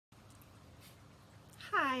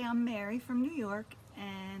Hi, I'm Mary from New York,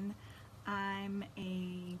 and I'm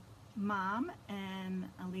a mom and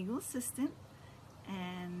a legal assistant,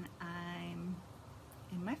 and I'm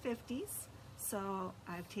in my 50s, so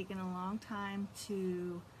I've taken a long time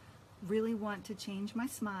to really want to change my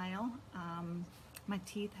smile. My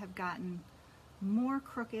teeth have gotten more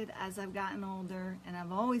crooked as I've gotten older, and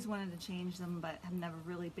I've always wanted to change them, but have never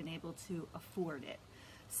really been able to afford it.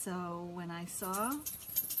 So when I saw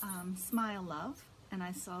Smilelove and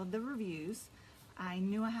I saw the reviews, I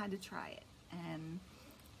knew I had to try it. And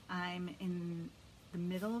I'm in the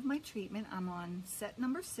middle of my treatment. I'm on set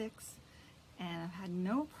number 6, and I've had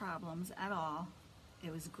no problems at all.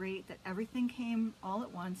 It was great that everything came all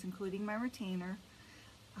at once, including my retainer.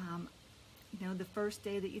 You know, the first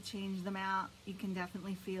day that you change them out, you can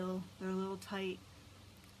definitely feel they're a little tight,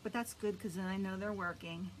 but that's good because then I know they're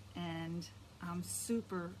working, and I'm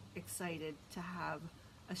super excited to have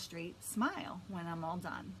a straight smile when I'm all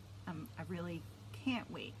done. I really can't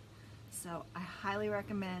wait. So I highly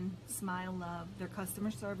recommend Smilelove. Their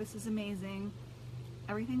customer service is amazing.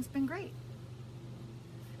 Everything's been great.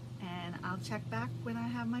 And I'll check back when I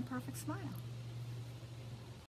have my perfect smile.